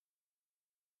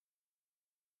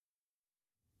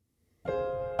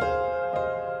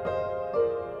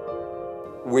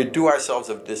we do ourselves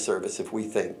a disservice if we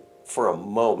think for a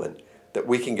moment that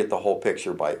we can get the whole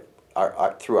picture by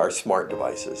through our smart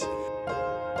devices.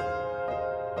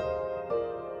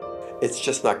 It's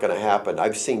just not going to happen.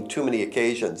 I've seen too many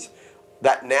occasions.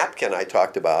 That napkin I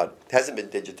talked about hasn't been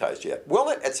digitized yet. Will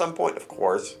it at some point? Of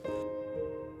course.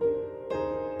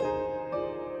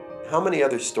 How many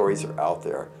other stories are out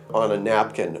there on a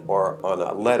napkin or on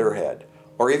a letterhead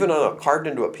or even on carved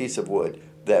into a piece of wood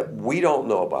that we don't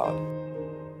know about?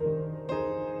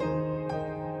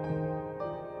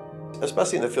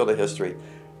 Especially in the field of history,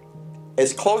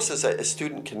 as close as a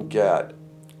student can get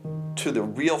to the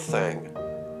real thing,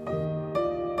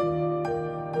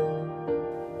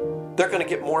 they're going to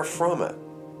get more from it.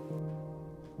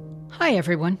 Hi,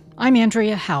 everyone. I'm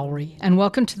Andrea Howry, and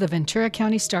welcome to the Ventura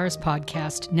County Stars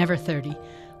podcast, Never 30,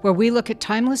 where we look at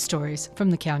timeless stories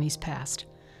from the county's past.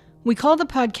 We call the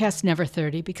podcast Never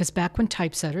 30 because back when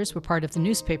typesetters were part of the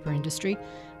newspaper industry,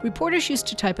 reporters used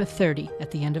to type a 30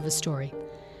 at the end of a story.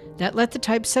 That let the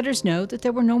typesetters know that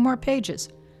there were no more pages,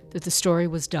 that the story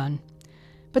was done.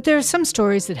 But there are some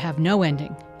stories that have no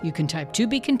ending. You can type to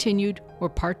be continued or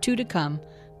part 2 to come,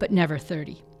 but never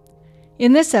 30.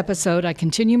 In this episode, I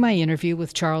continue my interview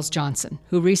with Charles Johnson,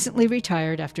 who recently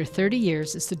retired after 30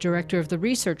 years as the director of the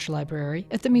research library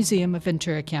at the Museum of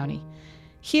Ventura County.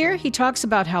 Here, he talks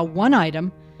about how one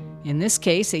item, in this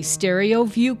case a stereo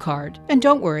view card, and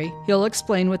don't worry, he'll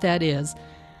explain what that is,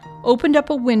 opened up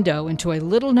a window into a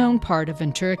little-known part of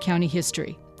Ventura County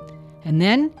history. And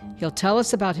then he'll tell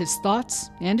us about his thoughts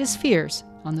and his fears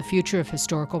on the future of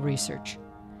historical research.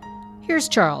 Here's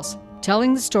Charles,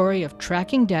 telling the story of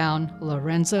tracking down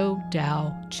Lorenzo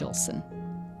Dow Chilson.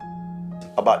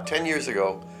 About 10 years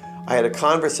ago, I had a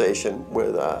conversation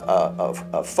with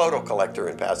a photo collector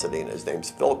in Pasadena. His name's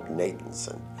Philip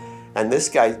Nathanson. And this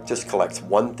guy just collects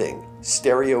one thing,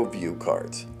 stereo view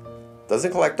cards.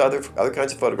 Doesn't collect other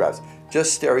kinds of photographs,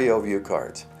 just stereo view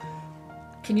cards.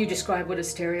 Can you describe what a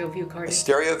stereo view card is? A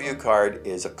stereo view card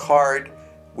is a card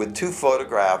with two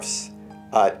photographs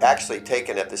actually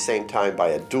taken at the same time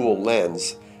by a dual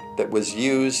lens that was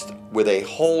used with a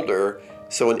holder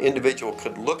so an individual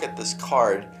could look at this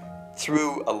card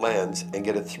through a lens and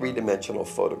get a three-dimensional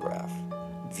photograph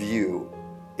view.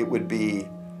 It would be,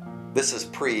 this is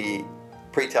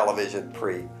pre-television,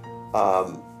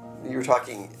 you're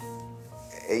talking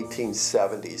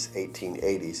 1870s,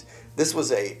 1880s. This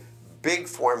was a big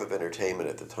form of entertainment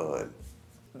at the time.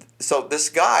 So this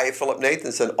guy, Philip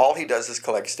Nathanson, all he does is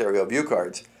collect stereo view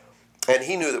cards. And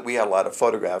he knew that we had a lot of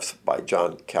photographs by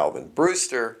John Calvin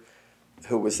Brewster,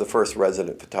 who was the first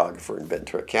resident photographer in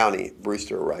Ventura County.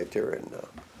 Brewster arrived here in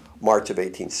March of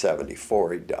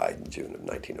 1874. He died in June of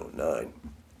 1909.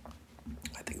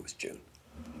 I think it was June.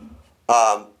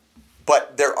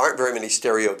 But there aren't very many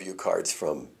stereo view cards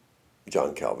from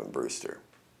John Calvin Brewster.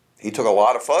 He took a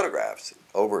lot of photographs,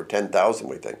 over 10,000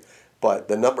 we think. But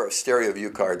the number of stereo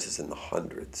view cards is in the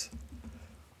hundreds.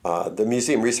 The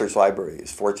Museum Research Library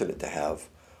is fortunate to have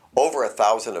over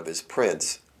 1,000 of his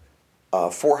prints,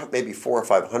 maybe 400 or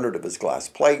 500 of his glass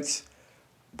plates,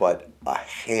 but a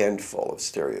handful of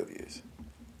stereo views.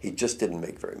 He just didn't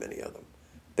make very many of them.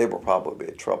 They were probably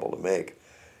a trouble to make.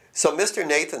 So Mr.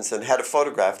 Nathanson had a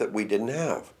photograph that we didn't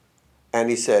have. And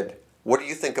he said, "What do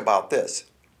you think about this?"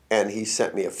 And he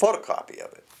sent me a photocopy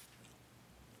of it.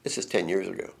 This is 10 years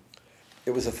ago.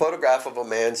 It was a photograph of a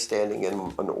man standing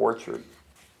in an orchard,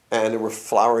 and there were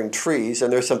flowering trees,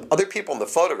 and there's some other people in the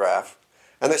photograph,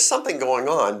 and there's something going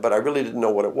on, but I really didn't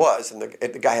know what it was, and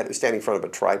the guy was standing in front of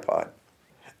a tripod.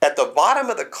 At the bottom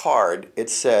of the card, it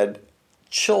said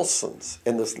Chilson's,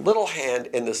 in this little hand,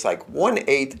 in this like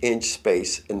 1/8 inch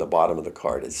space in the bottom of the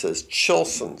card. It says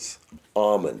Chilson's,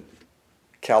 Almond,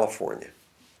 California.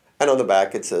 And on the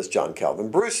back it says John Calvin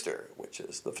Brewster, which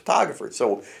is the photographer.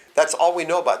 So that's all we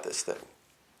know about this thing.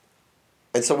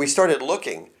 And so we started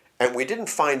looking, and we didn't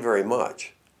find very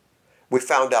much. We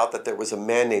found out that there was a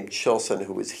man named Chilson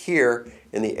who was here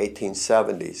in the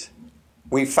 1870s.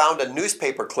 We found a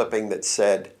newspaper clipping that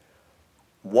said,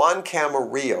 Juan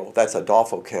Camarillo, that's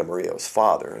Adolfo Camarillo's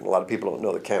father, and a lot of people don't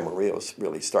know that Camarillos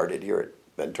really started here at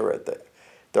Ventura.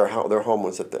 Their home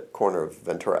was at the corner of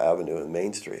Ventura Avenue and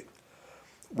Main Street.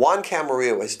 Juan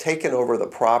Camarillo has taken over the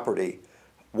property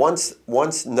once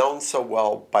known so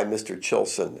well by Mr.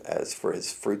 Chilson as for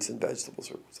his fruits and vegetables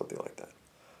or something like that.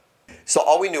 So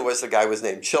all we knew was the guy was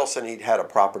named Chilson. He'd had a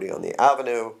property on the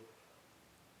avenue.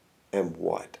 And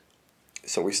what?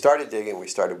 So we started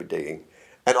digging.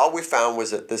 And all we found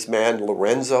was that this man,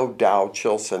 Lorenzo Dow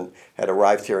Chilson, had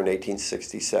arrived here in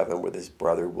 1867 with his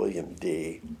brother, William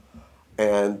D.,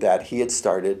 and that he had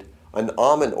started an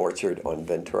almond orchard on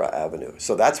Ventura Avenue.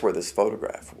 So that's where this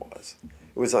photograph was.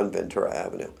 It was on Ventura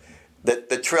Avenue.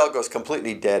 The trail goes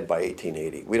completely dead by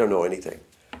 1880. We don't know anything.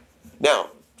 Now,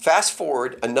 fast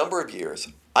forward a number of years.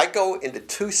 I go into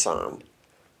Tucson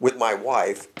with my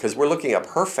wife because we're looking up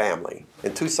her family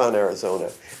in Tucson, Arizona.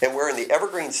 And we're in the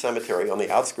Evergreen Cemetery on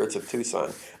the outskirts of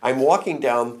Tucson. I'm walking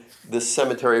down this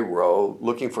cemetery row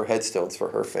looking for headstones for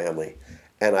her family.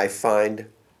 And I find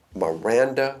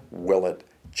Miranda Willett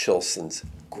Chilson's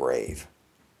grave.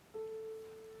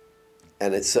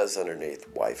 And it says underneath,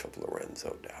 wife of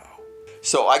Lorenzo Dow.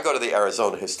 So I go to the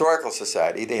Arizona Historical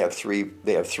Society. They have three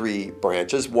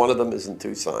branches. One of them is in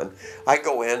Tucson. I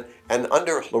go in, and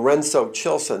under Lorenzo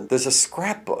Chilson, there's a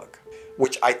scrapbook,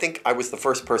 which I think I was the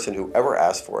first person who ever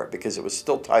asked for it because it was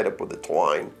still tied up with the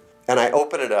twine. And I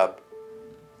open it up,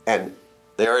 and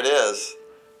there it is.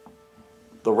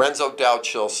 Lorenzo Dow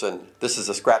Chilson. This is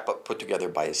a scrapbook put together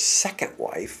by his second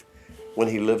wife when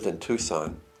he lived in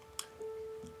Tucson.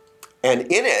 And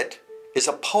in it is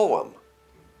a poem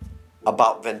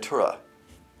about Ventura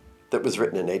that was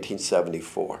written in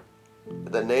 1874.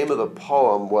 The name of the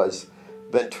poem was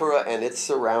Ventura and Its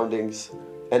Surroundings,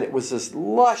 and it was this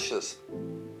luscious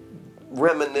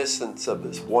reminiscence of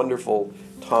this wonderful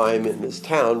time in this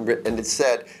town. And it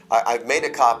said, I've made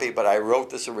a copy, but I wrote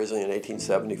this originally in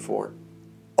 1874.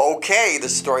 Okay, the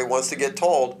story wants to get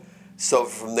told. So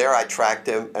from there I tracked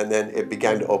him, and then it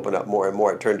began to open up more and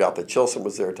more. It turned out that Chilson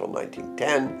was there until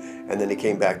 1910, and then he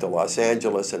came back to Los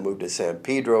Angeles and moved to San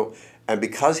Pedro. And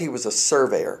because he was a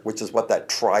surveyor, which is what that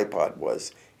tripod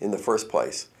was in the first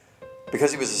place,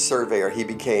 because he was a surveyor, he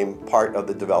became part of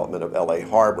the development of LA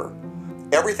Harbor.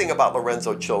 Everything about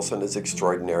Lorenzo Chilson is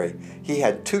extraordinary. He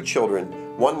had two children.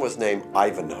 One was named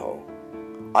Ivanhoe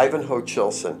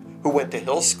Chilson, who went to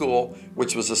Hill School,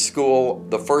 which was a school,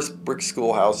 the first brick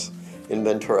schoolhouse in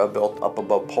Ventura, built up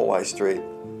above Poli Street.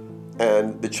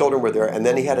 And the children were there. And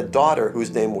then he had a daughter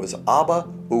whose name was Aba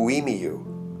Uemiu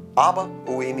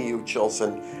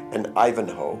Chilson and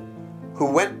Ivanhoe,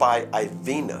 who went by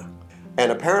Ivina.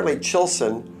 And apparently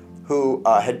Chilson, who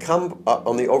had come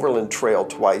on the Overland Trail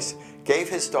twice, gave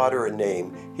his daughter a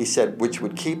name, he said, which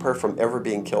would keep her from ever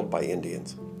being killed by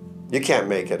Indians. You can't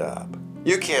make it up.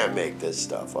 You can't make this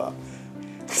stuff up.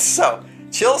 So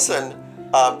Chilson,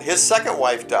 his second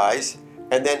wife dies,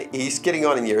 and then he's getting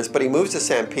on in years, but he moves to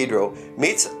San Pedro,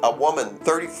 meets a woman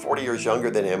 30, 40 years younger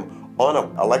than him on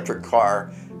an electric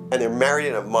car, and they're married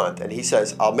in a month. And he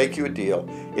says, I'll make you a deal.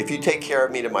 If you take care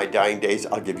of me to my dying days,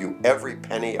 I'll give you every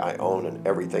penny I own and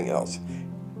everything else.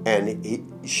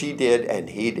 And she did, and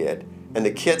he did. And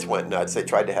the kids went nuts. They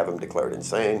tried to have him declared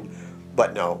insane,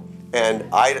 but no. And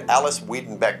Alice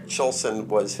Wiedenbeck Chilson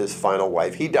was his final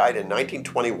wife. He died in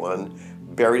 1921,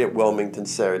 buried at Wilmington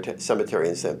Cemetery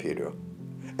in San Pedro.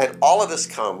 And all of this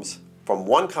comes from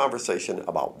one conversation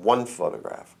about one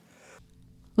photograph.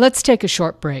 Let's take a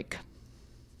short break.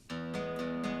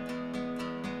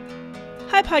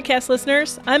 Hi, podcast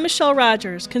listeners. I'm Michelle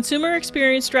Rogers, Consumer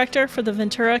Experience Director for the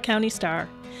Ventura County Star.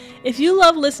 If you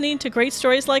love listening to great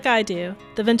stories like I do,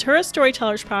 the Ventura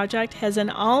Storytellers Project has an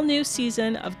all-new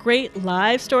season of great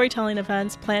live storytelling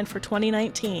events planned for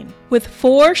 2019. With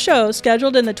 4 shows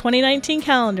scheduled in the 2019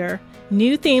 calendar,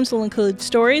 new themes will include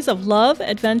stories of love,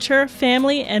 adventure,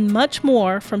 family, and much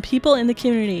more from people in the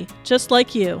community, just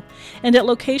like you, and at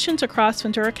locations across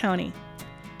Ventura County.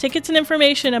 Tickets and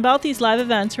information about these live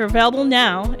events are available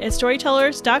now at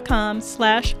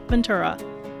storytellers.com/Ventura.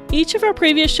 Each of our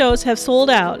previous shows have sold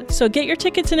out, so get your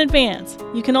tickets in advance.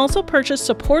 You can also purchase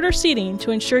supporter seating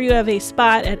to ensure you have a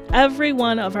spot at every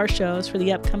one of our shows for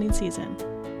the upcoming season.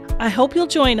 I hope you'll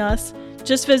join us.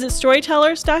 Just visit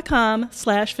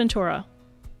storytellers.com/Ventura.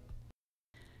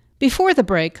 Before the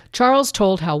break, Charles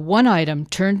told how one item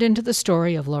turned into the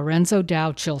story of Lorenzo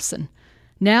Dow Chilson.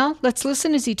 Now, let's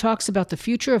listen as he talks about the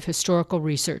future of historical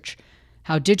research,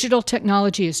 how digital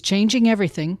technology is changing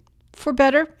everything, for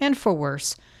better and for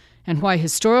worse, and why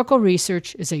historical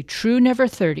research is a true never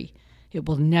 30. It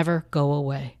will never go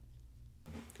away.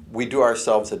 We do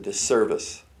ourselves a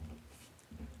disservice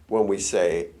when we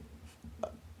say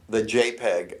the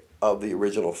JPEG of the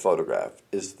original photograph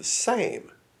is the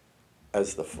same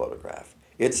as the photograph.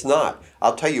 It's not.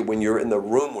 I'll tell you, when you're in the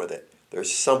room with it,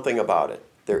 there's something about it.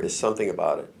 There is something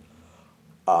about it.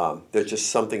 There's just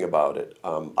something about it.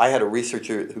 I had a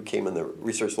researcher who came in the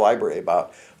research library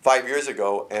about 5 years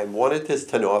ago and wanted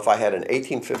to know if I had an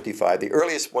 1855,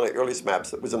 one of the earliest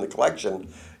maps that was in the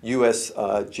collection,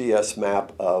 USGS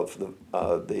map of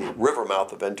the river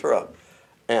mouth of Ventura.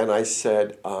 And I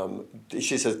said,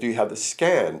 she says, do you have the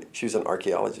scan? She was an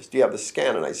archaeologist. Do you have the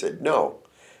scan? And I said, no.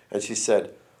 And she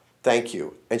said, thank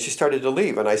you. And she started to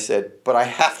leave. And I said, but I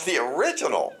have the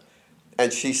original.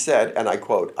 And she said, and I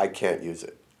quote, I can't use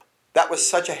it. That was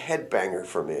such a headbanger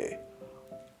for me.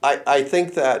 I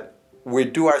think that we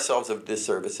do ourselves a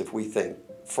disservice if we think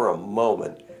for a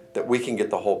moment that we can get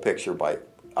the whole picture by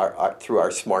through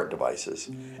our smart devices.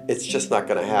 It's just not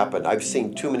going to happen. I've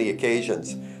seen too many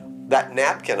occasions. That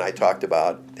napkin I talked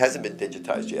about hasn't been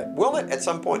digitized yet. Will it at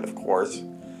some point? Of course.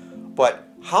 But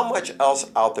how much else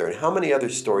out there and how many other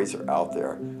stories are out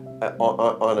there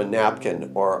on a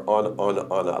napkin or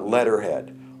on a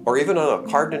letterhead or even on a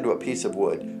carved into a piece of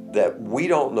wood that we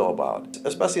don't know about,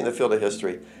 especially in the field of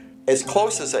history, as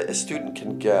close as a student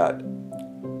can get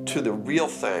to the real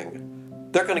thing,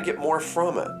 they're going to get more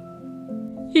from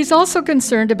it. He's also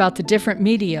concerned about the different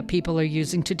media people are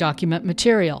using to document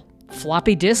material.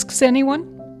 Floppy disks,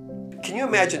 anyone? Can you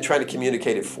imagine trying to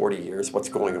communicate in 40 years what's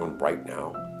going on right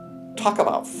now? Talk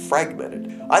about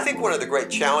fragmented. I think one of the great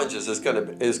challenges is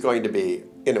going to be,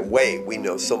 in a way, we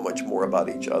know so much more about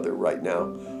each other right now.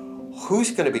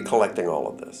 Who's going to be collecting all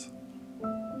of this?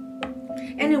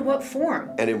 And in what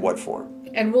form?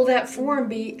 And will that form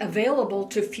be available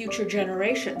to future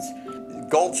generations?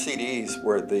 Gold CDs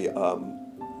were the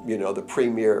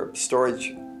premier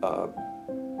storage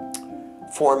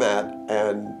format,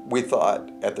 and we thought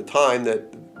at the time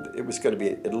that it was going to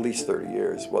be at least 30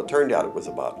 years. Well, it turned out it was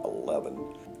about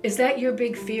 11. Is that your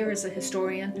big fear as a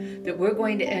historian, that we're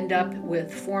going to end up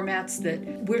with formats that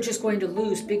we're just going to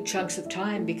lose big chunks of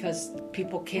time because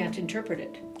people can't interpret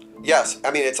it? Yes, I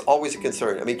mean, it's always a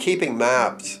concern. I mean, keeping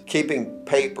maps, keeping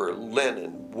paper,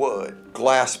 linen, wood,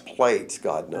 glass plates,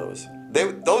 God knows.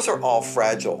 Those are all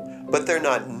fragile, but they're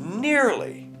not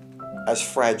nearly as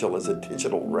fragile as a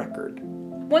digital record.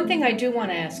 One thing I do want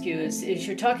to ask you is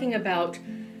you're talking about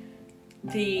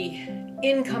the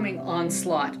incoming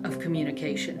onslaught of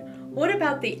communication. What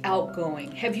about the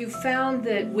outgoing? Have you found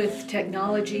that with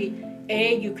technology,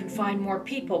 you can find more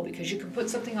people because you can put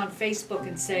something on Facebook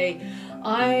and say,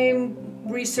 I'm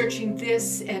researching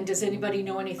this, and does anybody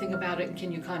know anything about it, and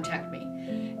can you contact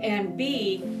me? And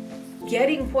B,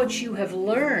 getting what you have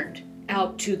learned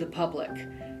out to the public,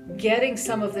 getting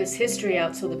some of this history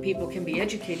out so that people can be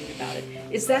educated about it.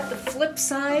 Is that the flip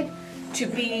side to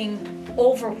being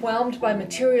overwhelmed by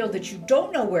material that you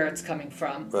don't know where it's coming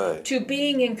from, right, to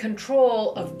being in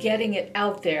control of getting it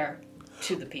out there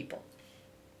to the people?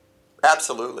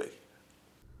 Absolutely.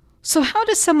 So how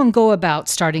does someone go about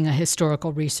starting a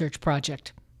historical research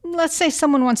project? Let's say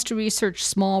someone wants to research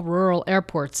small rural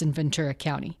airports in Ventura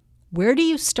County. Where do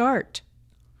you start?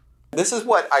 This is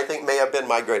what I think may have been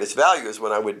my greatest value, is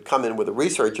when I would come in with a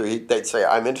researcher, they'd say,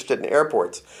 I'm interested in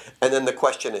airports. And then the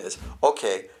question is,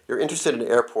 okay, you're interested in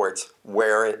airports,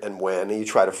 where and when, and you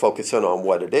try to focus in on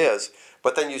what it is.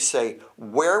 But then you say,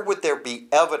 where would there be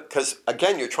evidence? Because,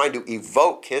 again, you're trying to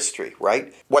evoke history,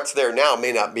 right? What's there now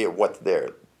may not be what's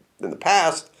there in the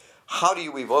past. How do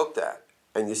you evoke that?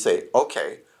 And you say,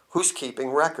 okay, who's keeping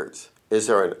records? Is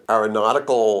there an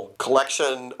aeronautical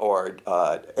collection or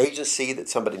agency that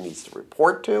somebody needs to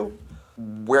report to?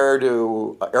 Where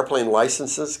do airplane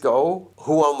licenses go?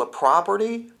 Who owned the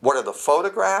property? What are the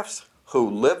photographs? Who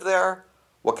lived there?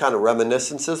 What kind of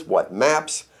reminiscences? What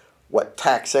maps? What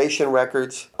taxation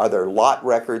records? Are there lot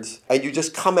records? And you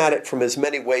just come at it from as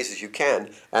many ways as you can.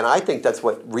 And I think that's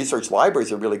what research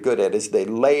libraries are really good at, is they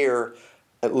layer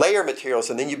materials,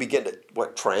 and then you begin to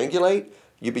triangulate.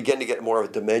 You begin to get more of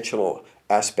a dimensional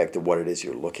aspect of what it is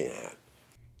you're looking at.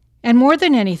 And more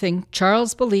than anything,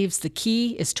 Charles believes the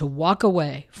key is to walk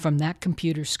away from that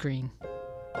computer screen.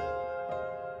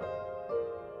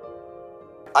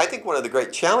 I think one of the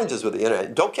great challenges with the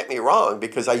internet, don't get me wrong,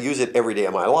 because I use it every day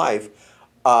of my life,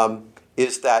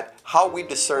 is that how we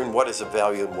discern what is of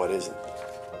value and what isn't.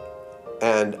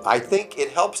 And I think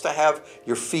it helps to have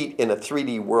your feet in a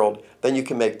 3D world. Then you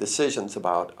can make decisions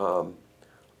about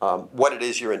what it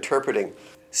is you're interpreting.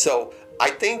 So I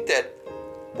think that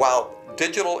while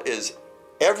digital is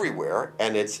everywhere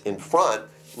and it's in front,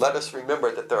 let us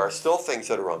remember that there are still things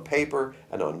that are on paper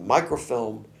and on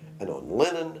microfilm and on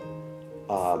linen,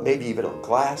 maybe even on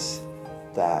glass,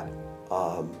 that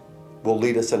will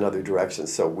lead us in other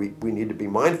directions. So we need to be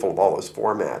mindful of all those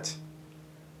formats.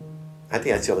 I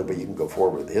think that's the only way you can go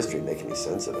forward with history and make any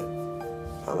sense of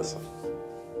it, honestly.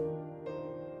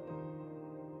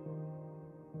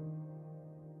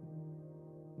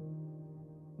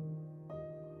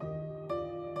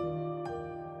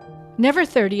 Never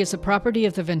 30 is a property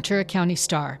of the Ventura County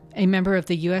Star, a member of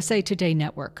the USA Today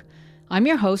Network. I'm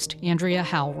your host, Andrea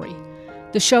Howry.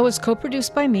 The show is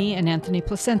co-produced by me and Anthony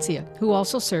Placencia, who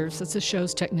also serves as the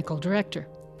show's technical director.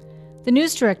 The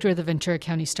news director of the Ventura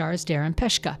County Star is Darren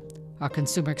Peshka. Our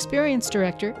Consumer Experience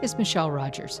Director is Michelle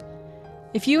Rogers.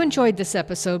 If you enjoyed this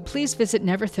episode, please visit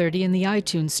Never 30 in the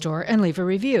iTunes Store and leave a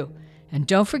review. And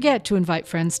don't forget to invite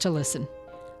friends to listen.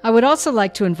 I would also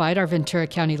like to invite our Ventura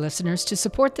County listeners to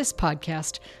support this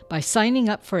podcast by signing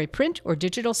up for a print or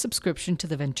digital subscription to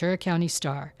the Ventura County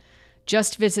Star.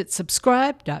 Just visit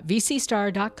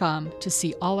subscribe.vcstar.com to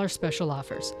see all our special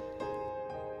offers.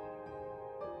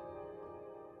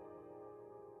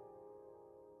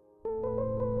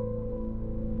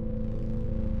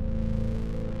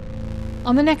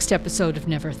 On the next episode of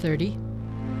Never 30.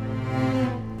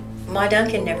 Ma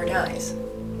Duncan never dies.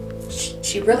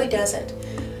 She really doesn't.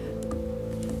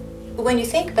 When you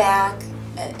think back,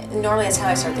 normally that's how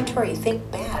I start the tour, you think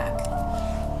back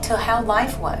to how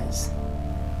life was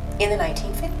in the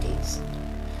 1950s.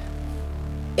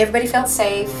 Everybody felt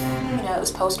safe, it was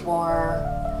post-war.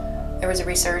 There was a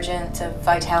resurgence of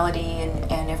vitality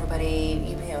and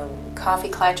everybody, coffee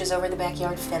clutches over the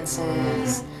backyard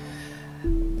fences.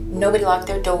 Nobody locked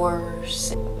their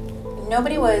doors.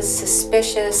 Nobody was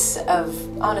suspicious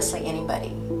of, honestly, anybody.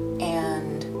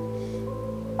 And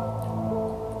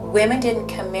women didn't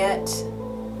commit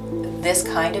this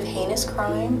kind of heinous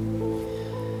crime.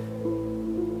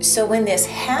 So when this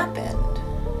happened,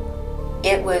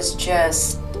 it was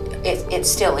just, it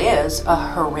still is a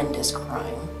horrendous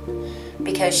crime.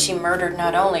 Because she murdered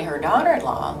not only her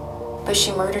daughter-in-law, but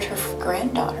she murdered her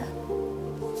granddaughter.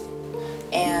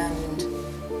 And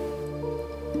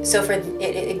so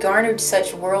it garnered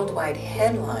such worldwide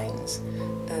headlines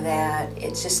that it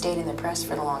just stayed in the press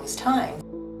for the longest time.